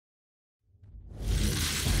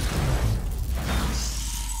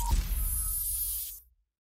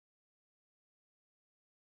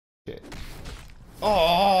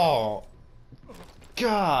Oh,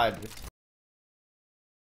 God.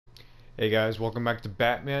 Hey guys, welcome back to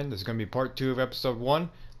Batman. This is going to be part 2 of episode 1.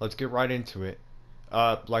 Let's get right into it.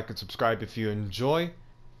 Like and subscribe if you enjoy.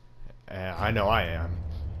 I know I am.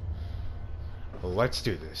 Let's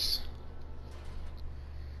do this.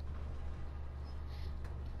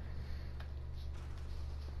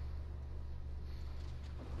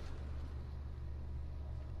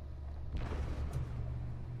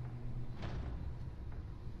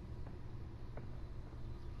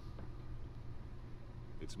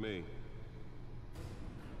 It's me.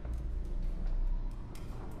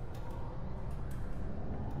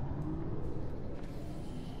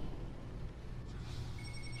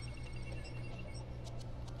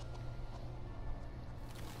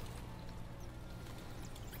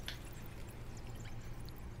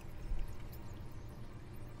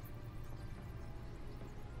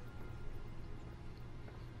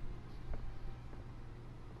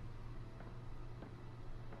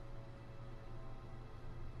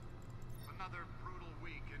 Another brutal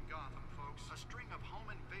week in Gotham, folks. A string of home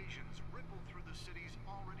invasions rippled through the city's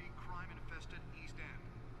already crime-infested East End.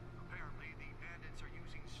 Apparently, the bandits are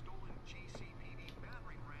using stolen GCPD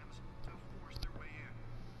battering rams to force their way in,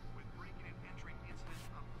 with breaking and entering incidents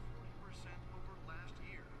up 40% over last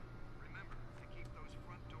year. Remember to keep those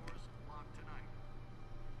front doors locked tonight.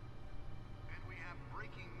 And we have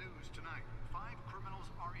breaking news tonight. 5 criminals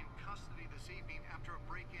are in custody this evening after a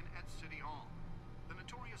break-in at City Hall. The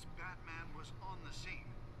notorious Batman was on the scene,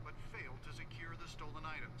 but failed to secure the stolen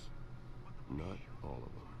items. Not all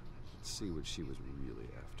of them. Let's see what she was really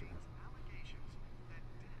after. Allegations that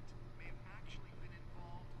Dent may have actually been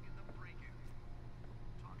involved in the break-in.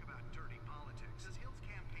 Talk about dirty politics. Does Hill's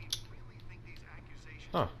campaign really think these accusations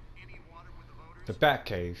hold any water with the voters? The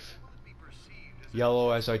Batcave. Will it be perceived as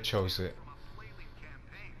Yellow as I chose it. from a flailing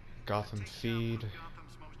campaign Gotham that takes out feed. one of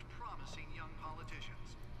Gotham's most promising young politicians?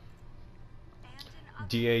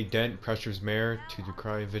 DA Dent pressures mayor to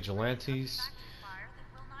decry vigilantes.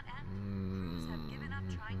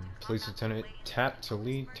 Police lieutenant tapped to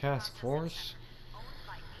lead task force.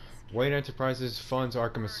 Wayne Enterprises funds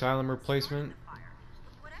Arkham Asylum replacement.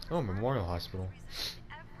 Oh, Memorial Hospital.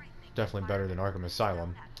 Definitely better than Arkham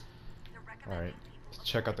Asylum. Alright, let's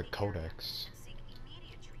check out the codex.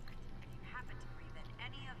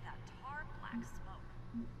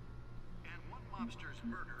 And one mobster's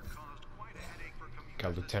murder caused quite a headache for commuters.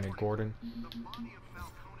 Got Lieutenant Gordon. The body of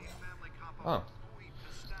Falcone family couple Oh. Louis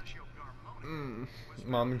Pistachio Garmoni was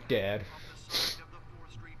Mom and Dad. off the side of the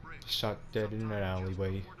 4th Street Bridge, Shot dead in an sometime just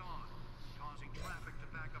alleyway. before dawn, causing traffic to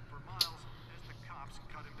back up for miles as the cops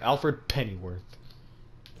cut him down. Alfred Pennyworth.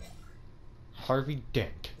 Harvey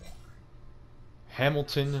Dent.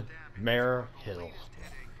 Hamilton Mayor Hill.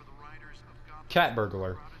 Headache for the riders of Gotham's Cat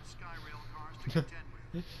burglar. crowded Skyrail cars to contend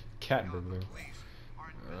with. Cat Gotham burglar. police are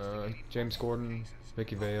investigating James Gordon, cases.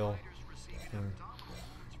 Vicky Vale. Riders receiving abdominal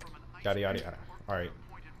wounds from an ice Yada yada pick yada. or Alright,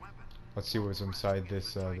 pointed weapon. let's see what's inside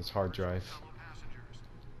this this hard drive. Fellow passengers.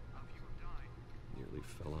 A few have died. Nearly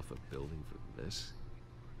fell off a building for this.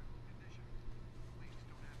 Condition. Police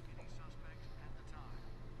don't have any suspects at the time.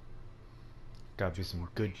 Gotta be some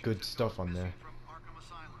good stuff on there. From Arkham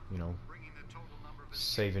Asylum, You know, bringing the total number of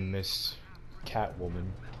saving Miss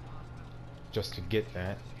Catwoman just to get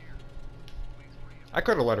that. I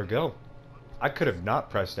could have let her go. I could have not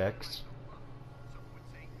pressed X,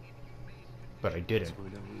 but I didn't. That's why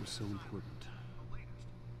that was so important. the latest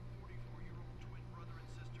 44-year-old twin brother and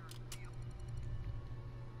sister Neil.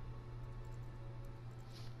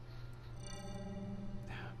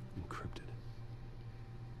 Encrypted.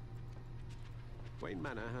 Wayne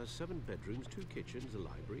Manor has 7 bedrooms, 2 kitchens, a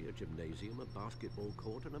library, a gymnasium, a basketball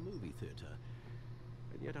court, and a movie theater.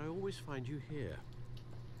 And yet I always find you here,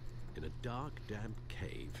 in a dark, damp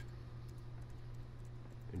cave,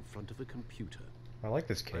 in front of a computer. I like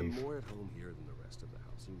this I'm cave. more at home here than the rest of the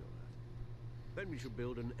house, you know that. Then we should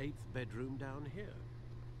build an 8th bedroom down here.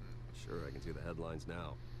 Sure, I can see the headlines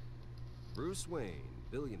now. Bruce Wayne,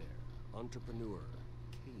 billionaire, entrepreneur,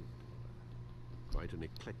 cave dweller. Quite an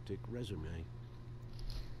eclectic resume.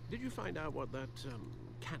 Did you find out what that,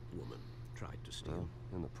 Catwoman tried to steal? Well,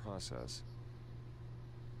 in the process,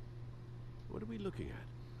 What are we looking at?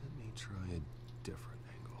 let me try a different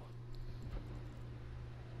angle.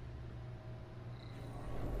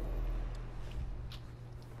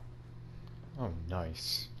 Oh,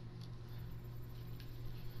 nice.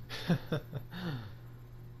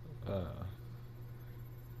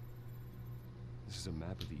 This is a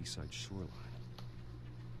map of the East Side shoreline.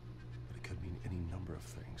 But it could mean any number of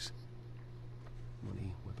things.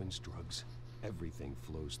 Money, weapons, drugs, everything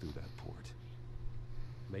flows through that port.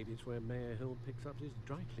 Maybe it's where Mayor Hill picks up his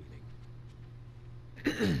dry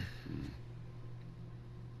cleaning.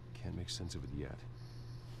 Can't make sense of it yet.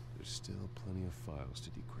 There's still plenty of files to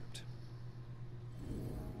decrypt.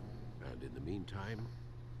 And in the meantime,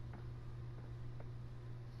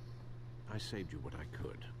 I saved you what I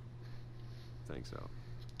could. Thanks, Al.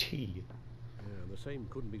 Tea. Yeah, the same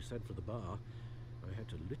couldn't be said for the bar. I had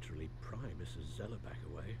to literally pry Mrs. Zellerback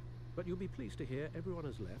away. But you'll be pleased to hear everyone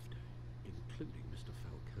has left, including Mr.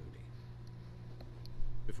 Falcone.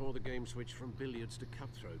 Before the game switched from billiards to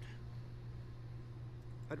cutthroat.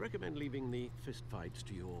 I'd recommend leaving the fistfights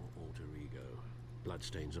to your alter ego.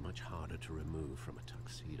 Bloodstains are much harder to remove from a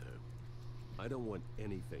tuxedo. I don't want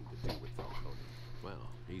anything to do with Falcone. Well,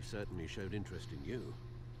 he certainly showed interest in you.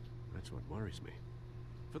 That's what worries me.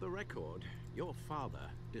 For the record, your father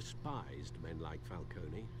despised men like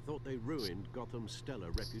Falcone, thought they ruined Gotham's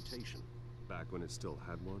stellar reputation. Back when it still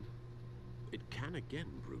had one? It can again,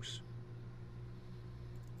 Bruce.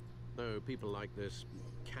 Though people like this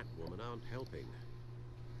Catwoman aren't helping.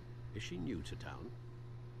 Is she new to town?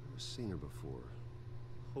 I've seen her before.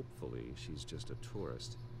 Hopefully, she's just a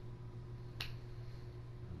tourist.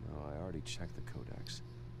 No, I already checked the codex.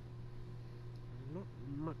 Not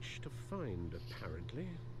much to find, apparently.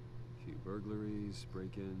 A few burglaries,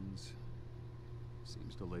 break-ins.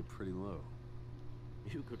 Seems to lay pretty low.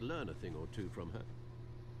 You could learn a thing or two from her.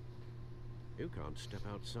 You can't step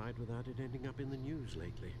outside without it ending up in the news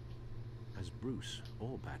lately. As Bruce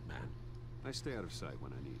or Batman. I stay out of sight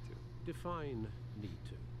when I need to. Define need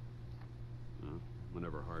to.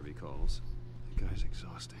 Whenever Harvey calls. The guy's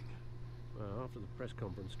exhausting. Well, after the press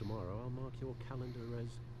conference tomorrow, I'll mark your calendar as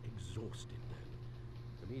exhausted then.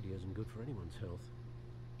 The media isn't good for anyone's health.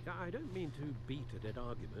 I don't mean to beat a dead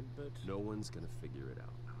argument, but... No one's gonna figure it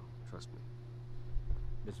out now. Trust me.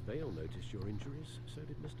 Miss Vale noticed your injuries, so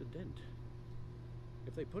did Mr. Dent.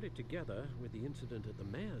 If they put it together with the incident at the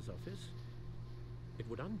mayor's office, it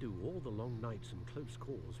would undo all the long nights and close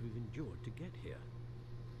calls we've endured to get here.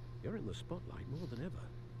 You're in the spotlight more than ever.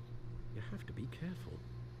 You have to be careful.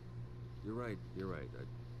 You're right, you're right. I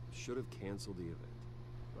should have canceled the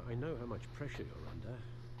event. I know how much pressure you're under.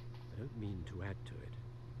 I don't mean to add to it.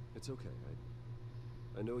 It's okay.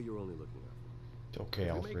 I know you're only looking out for me. It's okay, If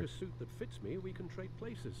you Alfred. make a suit that fits me, we can trade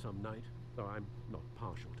places some night. Though I'm not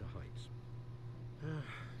partial to heights.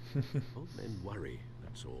 Old men worry,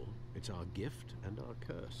 that's all. It's our gift and our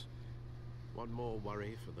curse. One more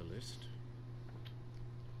worry for the list.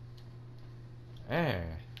 Ah.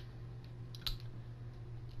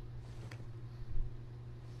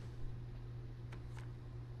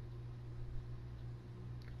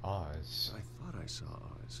 Oz. I thought I saw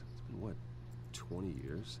Oz. It's been, what, 20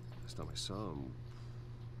 years? Last time I saw him,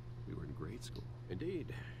 we were in grade school. Indeed,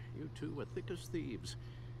 you two were thick as thieves.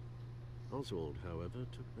 Oswald, however,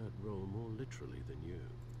 took that role more literally than you.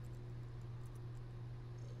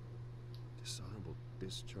 Dishonorable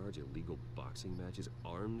discharge, illegal boxing matches,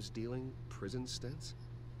 arms dealing, prison stints?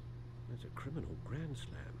 That's a criminal grand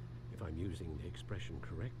slam, if I'm using the expression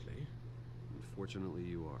correctly. Unfortunately,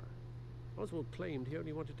 you are. Oswald claimed he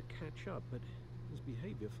only wanted to catch up, but his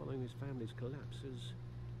behavior following his family's collapse is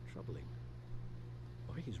troubling.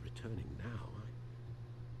 Why he's returning now,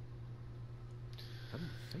 I haven't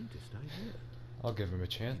the faintest idea. I'll give him a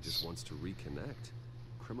He chance. just wants to reconnect.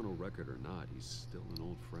 Criminal record or not, he's still an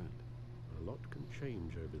old friend. A lot can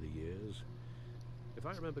change over the years. If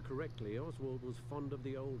I remember correctly, Oswald was fond of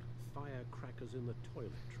the old firecrackers in the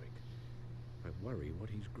toilet trick. I worry what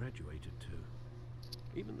he's graduated to.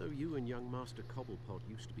 Even though you and young Master Cobblepot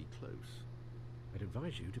used to be close, I'd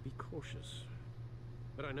advise you to be cautious.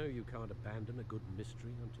 But I know you can't abandon a good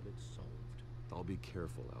mystery until it's solved. I'll be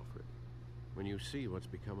careful, Alfred. When you see what's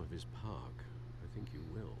become of his park, I think you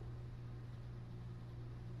will.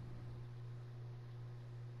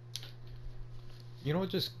 You know what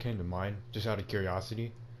just came to mind, just out of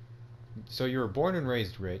curiosity? So you were born and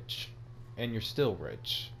raised rich, and you're still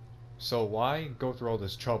rich. So why go through all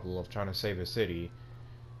this trouble of trying to save a city?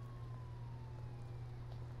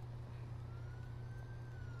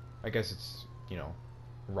 I guess it's, you know,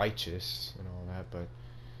 righteous and all that, but...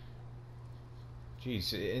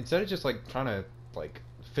 Jeez, instead of just, like, trying to, like,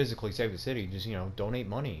 physically save the city, just, you know, donate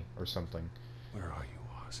money or something. Where are you,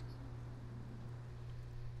 Oz?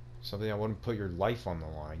 Something that wouldn't put your life on the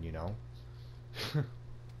line, you know?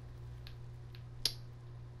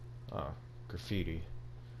 Ah, graffiti.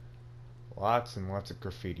 Lots and lots of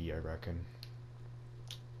graffiti, I reckon.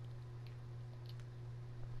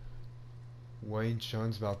 Wayne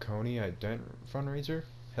shuns Falcone at Dent fundraiser?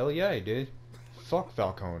 Hell yeah, he did. Fuck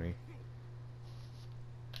Falcone.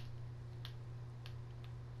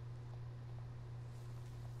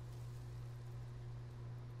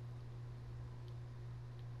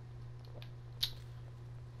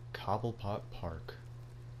 Cobblepot Park.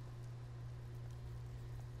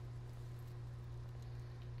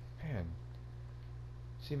 Man,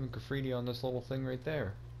 see even graffiti on this little thing right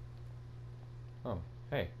there. Oh,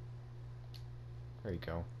 hey. There you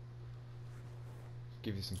go.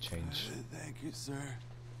 Give you some change. Thank you, sir.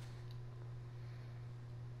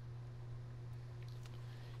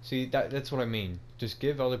 See, that's what I mean. Just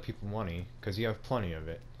give other people money, because you have plenty of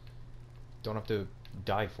it. Don't have to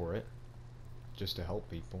die for it, just to help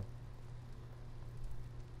people.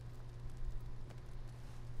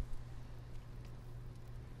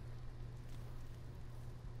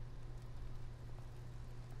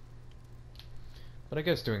 But I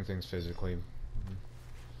guess doing things physically...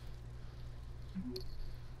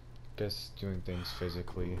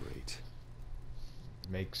 Great.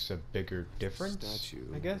 makes a bigger difference, Statue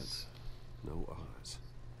I guess. No odds.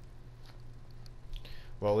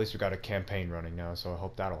 Well, at least we got a campaign running now, so I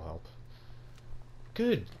hope that'll help.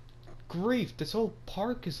 Good grief, this whole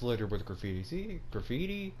park is littered with graffiti. See?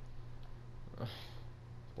 Graffiti? Ugh.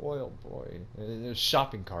 Boy, oh boy. There's a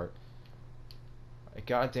shopping cart. A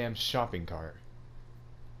goddamn shopping cart.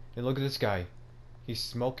 And look at this guy. He's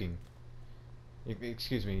smoking.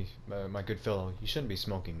 Excuse me, my good fellow. You shouldn't be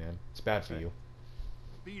smoking, man. It's bad for you.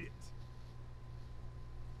 Beat it.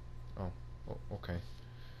 Oh, okay.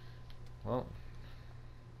 Well,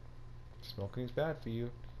 smoking's bad for you.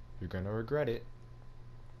 You're gonna regret it.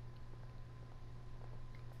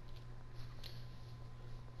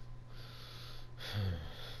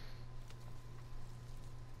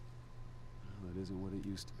 Well, that isn't what it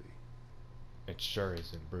used to be. It sure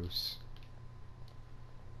isn't, Bruce.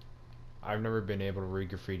 I've never been able to read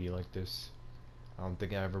graffiti like this. I don't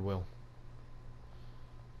think I ever will.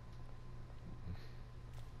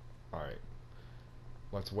 Alright.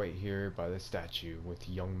 Let's wait here by the statue with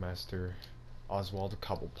young master Oswald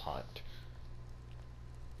Cobblepot.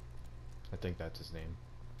 I think that's his name.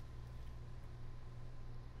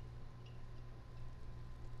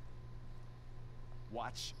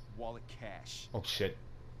 Watch wallet cash. Oh shit.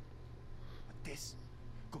 But this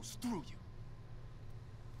goes through you.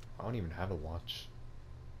 I don't even have a watch.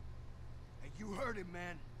 Hey, you heard it,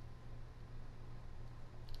 man.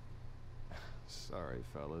 Sorry,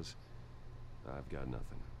 fellas. I've got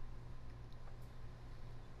nothing.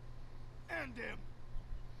 And him.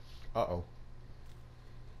 Uh-oh.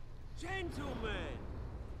 Gentlemen!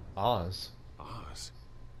 Oz. Oz?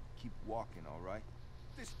 Keep walking, all right?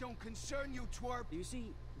 This don't concern you, twerp. You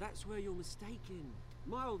see, that's where you're mistaken.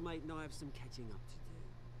 My old mate and I have some catching up to do.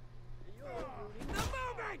 And you're ruining the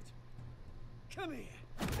moment! Come here.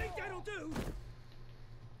 Think that'll do?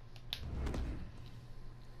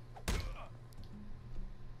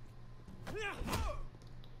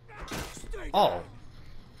 Stay Oh. down.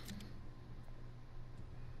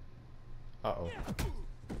 Uh-oh.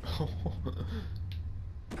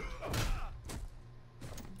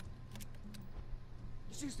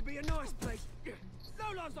 This used to be a nice place.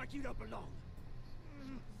 No lives like you don't belong.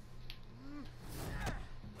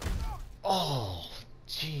 Oh,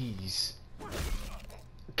 jeez.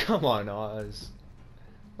 Come on, Oz.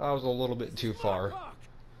 That was a little bit too far. Fuck.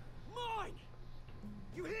 Mine!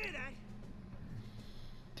 You hear that?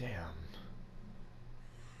 Damn.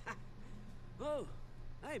 Oh,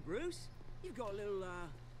 hey Bruce. You've got a little,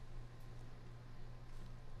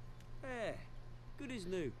 hair. Good as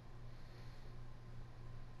new.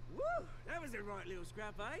 Woo! That was a right little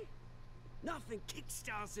scrap, eh? Nothing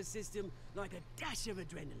kickstarts the system like a dash of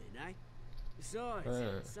adrenaline, eh?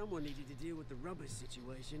 Besides, someone needed to deal with the rubber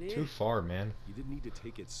situation here. Too far, man. You didn't need to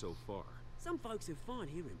take it so far. Some folks are fine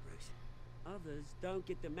hearing, Bruce. Others don't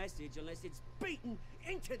get the message unless it's beaten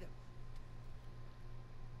into them.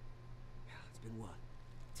 It's been what?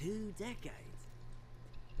 2 decades?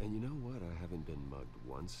 And you know what? I haven't been mugged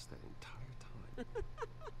once that entire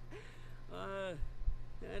time.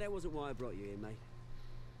 Yeah, that wasn't why I brought you in, mate.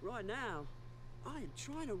 Right now, I am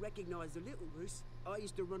trying to recognize the little Bruce I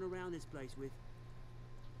used to run around this place with.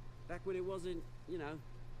 Back when it wasn't, you know,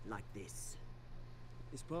 like this.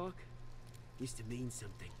 This park used to mean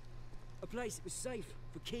something. A place that was safe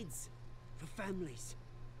for kids, for families.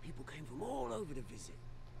 People came from all over to visit.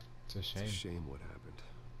 It's a shame. It's a shame what happened.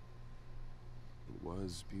 It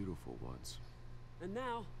was beautiful once. And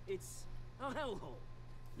now, it's a hellhole.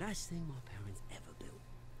 Last thing my parents ever built.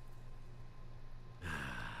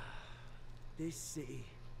 This city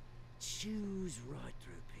chews right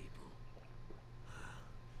through people.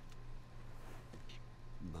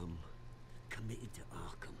 Mum committed to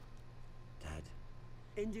Arkham. Dad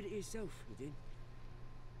ended it himself, he did.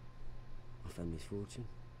 My family's fortune.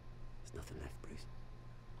 There's nothing left, Bruce.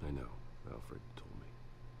 I know. Alfred told me.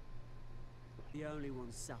 The only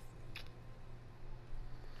one suffering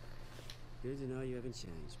Good to know you haven't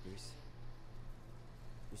changed, Bruce.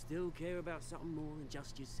 You still care about something more than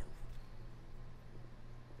just yourself.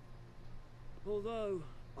 Although,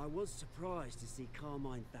 I was surprised to see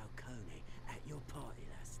Carmine Falcone at your party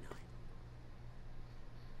last night.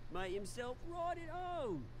 Made himself right at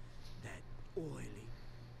home. That oily...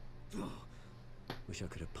 Oh, wish I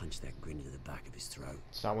could have punched that grin into the back of his throat.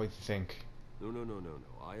 It's not what you think. No.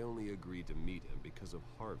 I only agreed to meet him because of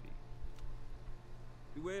Harvey.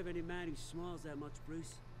 Beware of any man who smiles that much,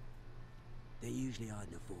 Bruce. They're usually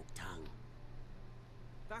hiding a forked tongue.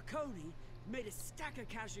 Falcone made a stack of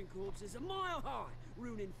cashing corpses a mile high,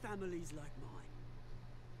 ruining families like mine.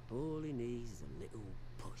 All he needs is a little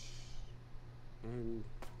push. And...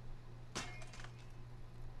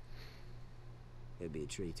 it'd be a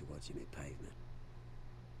treat to watch him hit pavement.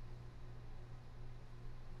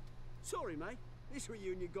 Sorry, mate. This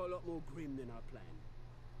reunion got a lot more grim than I planned.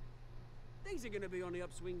 Things are gonna be on the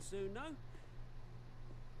upswing soon, no?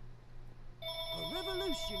 A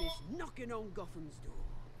revolution is knocking on Gotham's door.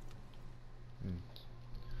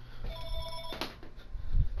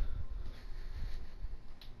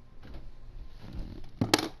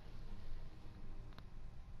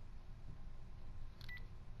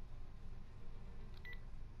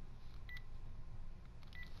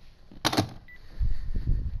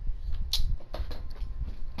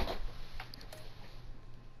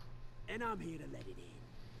 And I'm here to let it in.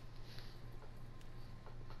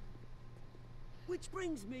 Which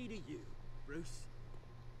brings me to you, Bruce.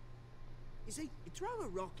 You see, you throw a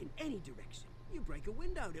rock in any direction, you break a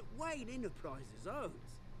window that Wayne Enterprises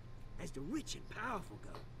owns. As the rich and powerful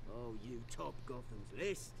go, oh, you top Gotham's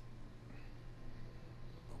list.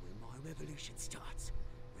 But when my revolution starts,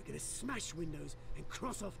 we're gonna smash windows and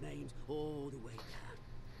cross off names all the way down.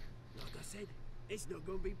 Like I said, it's not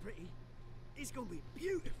gonna be pretty. It's gonna be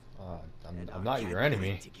beautiful. I'm not your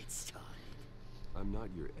enemy. To get started. I'm not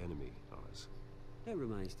your enemy, Oz. That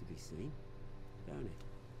remains to be seen, don't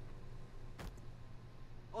it?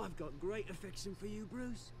 I've got great affection for you,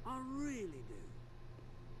 Bruce. I really do.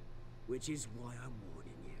 Which is why I'm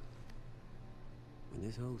warning you. When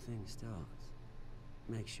this whole thing starts,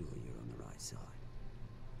 make sure you're on the right side.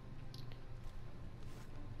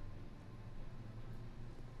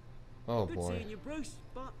 Oh Good boy. seeing you, Bruce,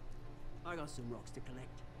 but I got some rocks to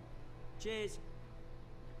collect. Cheers.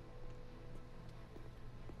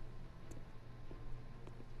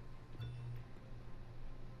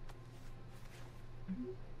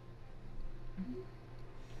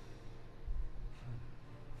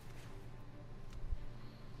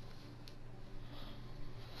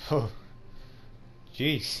 Oh,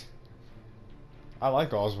 jeez. I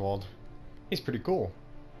like Oswald. He's pretty cool.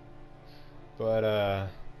 But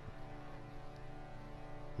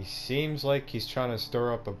he seems like he's trying to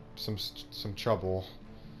stir up some trouble,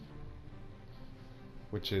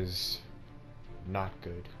 which is not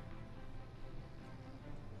good.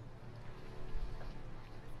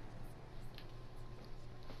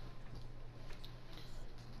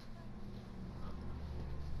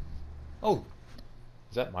 Oh,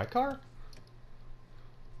 is that my car?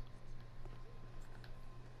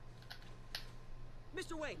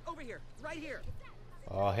 Mr. Wayne, over here, right here.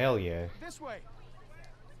 Oh, hell yeah. This way.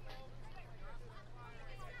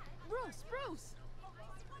 Bruce!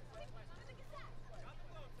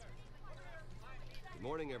 Good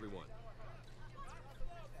morning, everyone.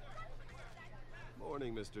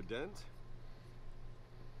 Morning, Mr. Dent.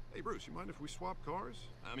 Hey, Bruce, you mind if we swap cars?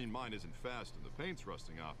 I mean, mine isn't fast and the paint's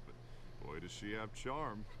rusting off, but boy, does she have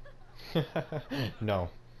charm. No.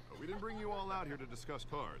 But we didn't bring you all out here to discuss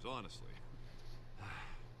cars, honestly.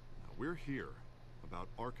 Now, we're here about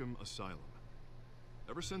Arkham Asylum.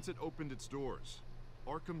 Ever since it opened its doors,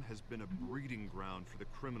 Arkham has been a breeding ground for the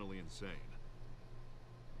criminally insane.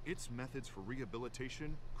 Its methods for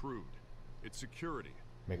rehabilitation, crude. Its security,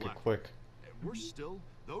 Make it lack. quick. And we're still,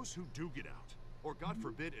 those who do get out, or God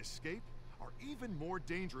forbid escape, are even more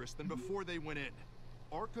dangerous than before they went in.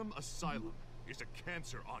 Arkham Asylum is a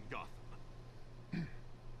cancer on Gotham.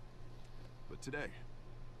 But today,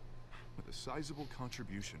 with a sizable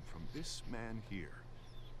contribution from this man here,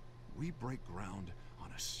 we break ground on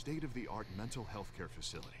a state-of-the-art mental health care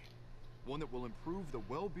facility. One that will improve the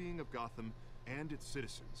well-being of Gotham and its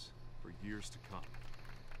citizens for years to come.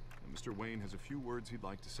 And Mr. Wayne has a few words he'd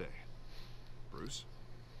like to say. Bruce?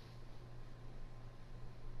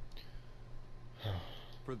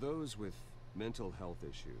 For those with mental health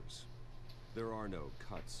issues, there are no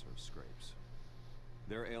cuts or scrapes.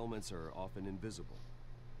 Their ailments are often invisible,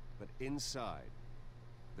 but inside,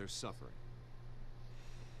 they're suffering.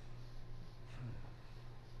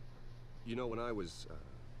 You know, when I was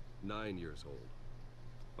 9 years old,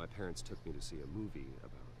 My parents took me to see a movie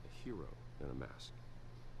about a hero in a mask.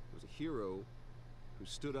 It was a hero who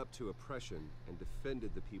stood up to oppression and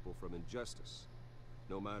defended the people from injustice,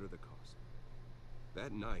 no matter the cost.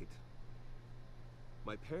 That night,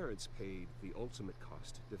 my parents paid the ultimate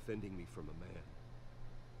cost defending me from a man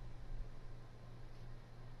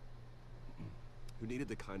who needed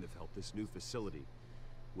the kind of help this new facility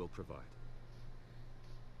will provide.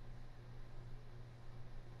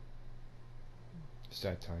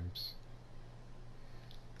 Sad times.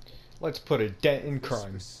 Let's put a dent in This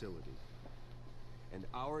crime. facility and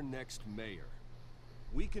our next mayor,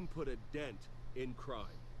 we can put a dent in crime.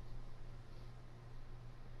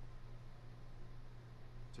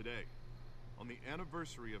 Today, on the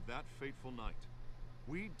anniversary of that fateful night,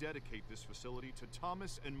 we dedicate this facility to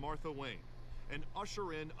Thomas and Martha Wayne and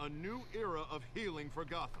usher in a new era of healing for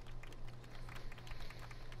Gotham.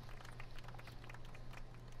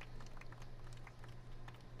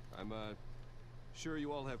 I'm sure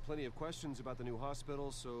you all have plenty of questions about the new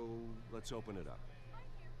hospital, so let's open it up.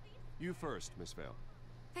 You first, Miss Vale.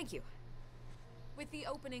 Thank you. With the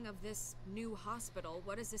opening of this new hospital,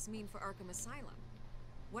 what does this mean for Arkham Asylum?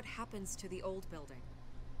 What happens to the old building?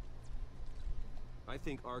 I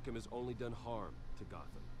think Arkham has only done harm to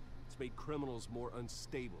Gotham. It's made criminals more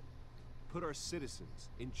unstable, put our citizens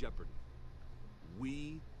in jeopardy.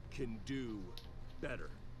 We can do better.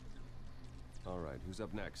 All right, who's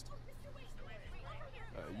up next?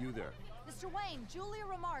 You there. Mr. Wayne, Julia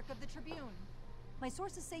Remark of the Tribune. My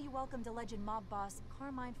sources say you welcomed alleged mob boss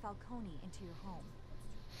Carmine Falcone into your home.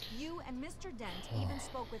 You and Mr. Dent even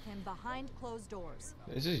spoke with him behind closed doors.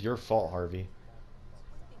 This is your fault, Harvey.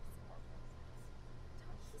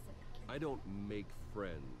 I don't make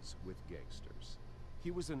friends with gangsters.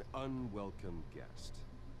 He was an unwelcome guest.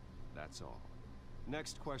 That's all.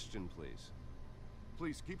 Next question, please.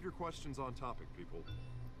 Please keep your questions on topic, people.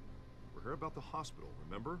 We're here about the hospital,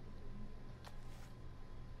 remember?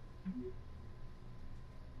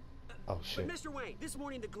 Oh shit. But Mr. Wayne, this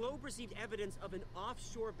morning the Globe received evidence of an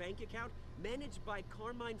offshore bank account managed by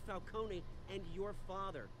Carmine Falcone and your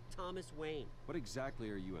father, Thomas Wayne. What exactly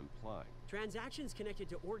are you implying? Transactions connected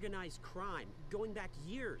to organized crime, going back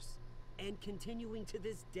years, and continuing to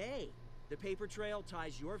this day. The paper trail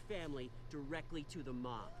ties your family directly to the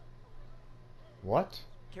mob. What?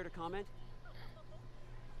 Care to comment?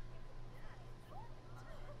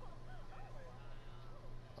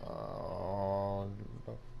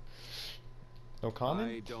 No comment?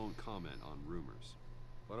 I don't comment on rumors.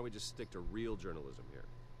 Why don't we just stick to real journalism here?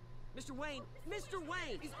 Mr. Wayne,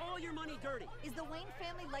 is all your money dirty? Is the Wayne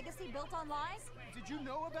family legacy built on lies? Did you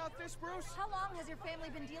know about this, Bruce? How long has your family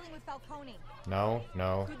been dealing with Falcone? No,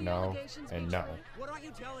 no, Could the no, allegations and be no. true? What aren't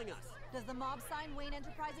you telling us? Does the mob sign Wayne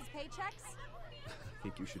Enterprises paychecks? I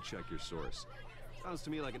think you should check your source. Sounds to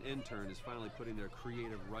me like an intern is finally putting their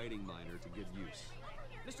creative writing minor to good use.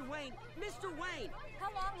 Mr. Wayne!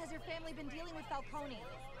 How long has your family been dealing with Falcone?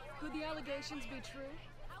 Could the allegations be true?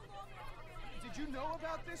 Did you know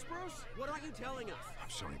about this, Bruce? What aren't you telling us? I'm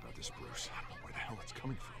sorry about this, Bruce. I don't know where the hell it's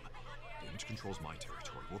coming from. Damage control's my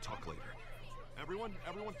territory. We'll talk later. Everyone,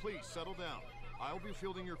 please, settle down. I'll be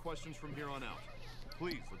fielding your questions from here on out.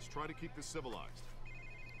 Please, let's try to keep this civilized.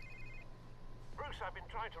 Bruce, I've been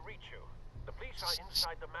trying to reach you. The police are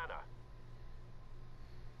inside the manor.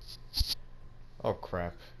 Oh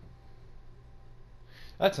crap.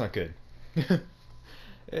 That's not good.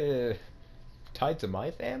 Tied to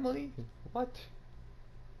my family? What?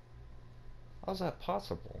 How's that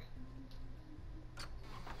possible?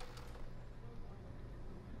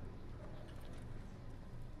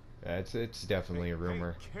 Yeah, it's definitely a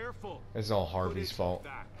rumor. Careful. It's all Harvey's fault.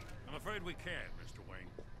 I'm afraid we can't, Mr. Wayne.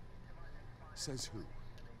 Says who?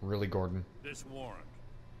 Really, Gordon? This warrant.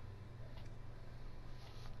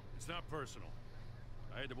 It's not personal.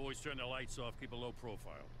 I had the boys turn the lights off, keep a low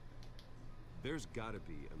profile. There's gotta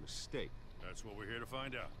be a mistake. That's what we're here to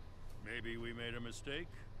find out. Maybe we made a mistake.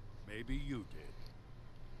 Maybe you did.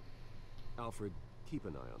 Alfred, keep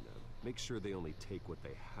an eye on them. Make sure they only take what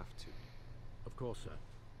they have to. Of course, sir.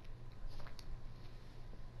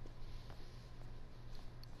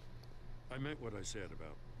 I meant what I said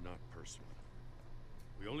about not personal.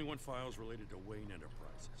 We only want files related to Wayne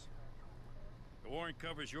Enterprises. The warrant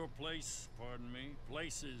covers your place, pardon me,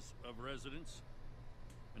 places of residence,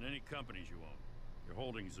 and any companies you own. Your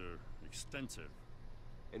holdings are extensive.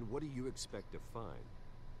 And what do you expect to find?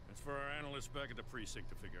 That's for our analysts back at the precinct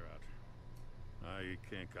to figure out. I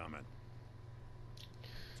can't comment.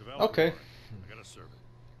 It's a valid Okay. warrant. I gotta serve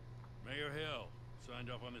it. Mayor Hill signed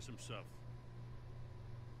off on this himself.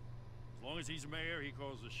 As long as he's mayor, he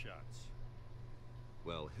calls the shots.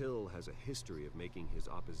 Well, Hill has a history of making his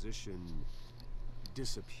opposition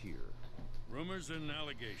disappear. Rumors and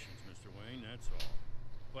allegations, Mr. Wayne, that's all.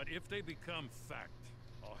 But if they become fact,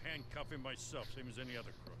 I'll handcuff him myself, same as any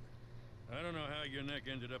other crook. I don't know how your neck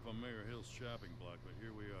ended up on Mayor Hill's shopping block, but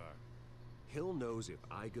here we are. Hill knows if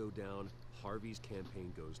I go down, Harvey's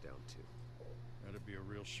campaign goes down too. That'd be a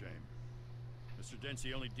real shame. Mr. Dent's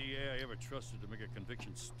the only DA I ever trusted to make a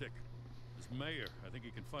conviction stick. As mayor, I think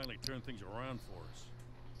he can finally turn things around for us.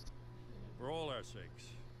 For all our sakes,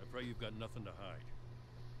 I pray you've got nothing to hide.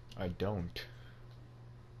 I don't.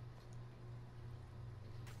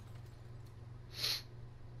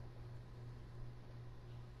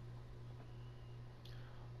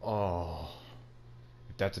 Oh.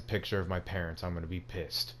 If that's a picture of my parents, I'm gonna be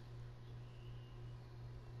pissed.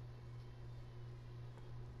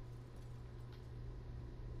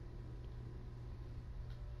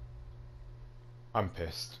 I'm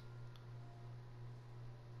pissed.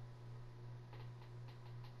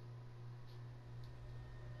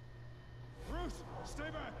 Bruce, stay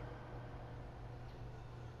back!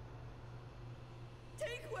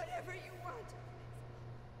 Take whatever you want.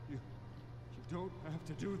 You don't have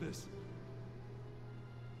to do this.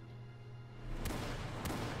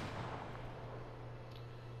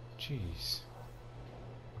 Jeez.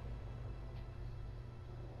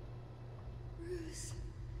 Bruce.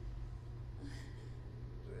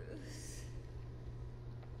 Bruce.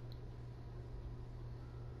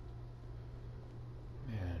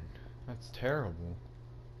 Man, that's terrible.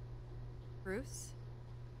 Bruce?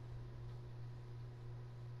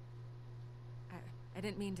 I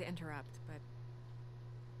didn't mean to interrupt, but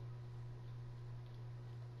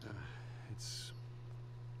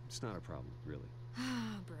It's not a problem, really.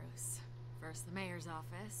 Bruce. First the mayor's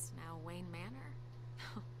office, now Wayne Manor.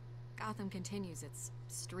 Gotham continues its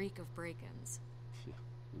streak of break-ins. Yeah,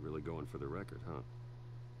 you're really going for the record, huh?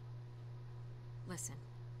 Listen,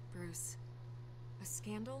 Bruce. A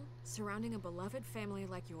scandal surrounding a beloved family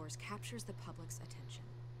like yours captures the public's attention.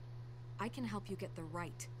 I can help you get the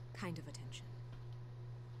right kind of attention.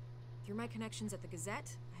 Through my connections at the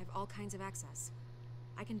Gazette, I have all kinds of access.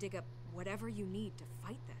 I can dig up whatever you need to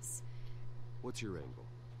fight this. What's your angle?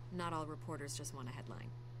 Not all reporters just want a headline.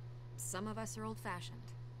 Some of us are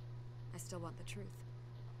old-fashioned. I still want the truth.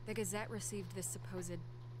 The Gazette received this supposed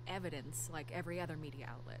evidence like every other media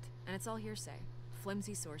outlet, and it's all hearsay.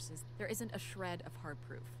 Flimsy sources. There isn't a shred of hard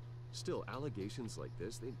proof. Still, allegations like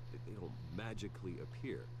this, they don't magically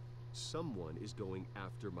appear. Someone is going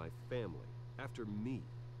after my family, after me.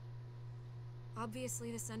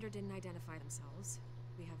 Obviously, the sender didn't identify themselves.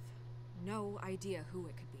 We have no idea who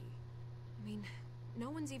it could be. I mean,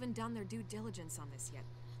 no one's even done their due diligence on this yet.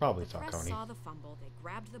 Probably The press Falcone. saw the fumble, they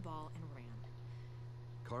grabbed the ball and ran.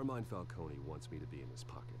 Carmine Falcone wants me to be in his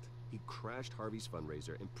pocket. He crashed Harvey's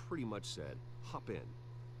fundraiser and pretty much said, hop in.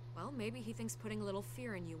 Well, maybe he thinks putting a little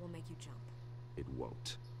fear in you will make you jump. It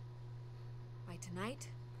won't. By tonight,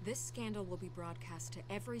 this scandal will be broadcast to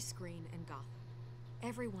every screen in Gotham.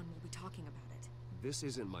 Everyone will be talking about it. This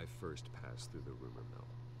isn't my first pass through the rumor mill.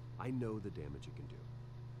 I know the damage it can do.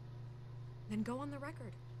 Then go on the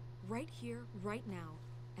record. Right here, right now,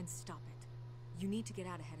 and stop it. You need to get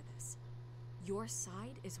out ahead of this. Your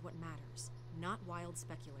side is what matters, not wild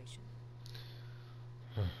speculation.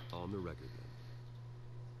 On the record, then.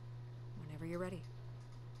 Whenever you're ready.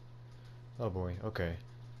 Oh boy, okay.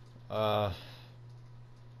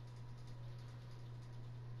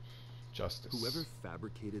 Justice. Whoever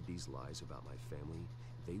fabricated these lies about my family,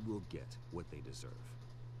 they will get what they deserve.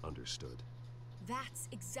 Understood? That's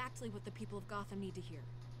exactly what the people of Gotham need to hear.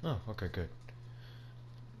 Oh, okay, good.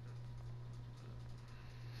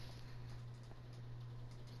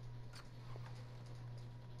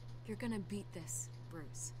 You're gonna beat this,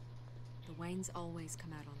 Bruce. The Waynes always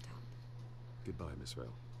come out on top. Goodbye, Miss Vale.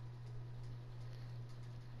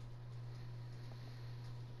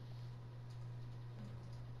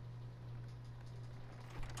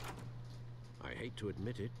 I hate to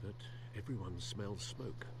admit it, but everyone smells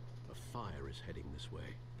smoke. A fire is heading this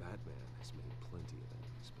way. Batman has made plenty of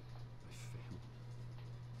enemies, but my family...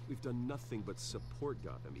 We've done nothing but support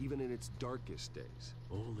Gotham, even in its darkest days.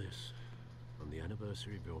 All this on the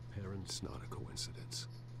anniversary of your parents'... It's not a coincidence.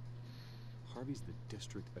 Harvey's the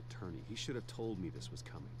district attorney. He should have told me this was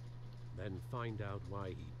coming. Then find out why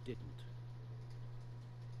he didn't.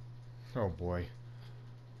 Oh boy.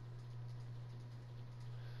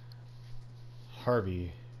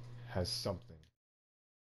 Harvey has something.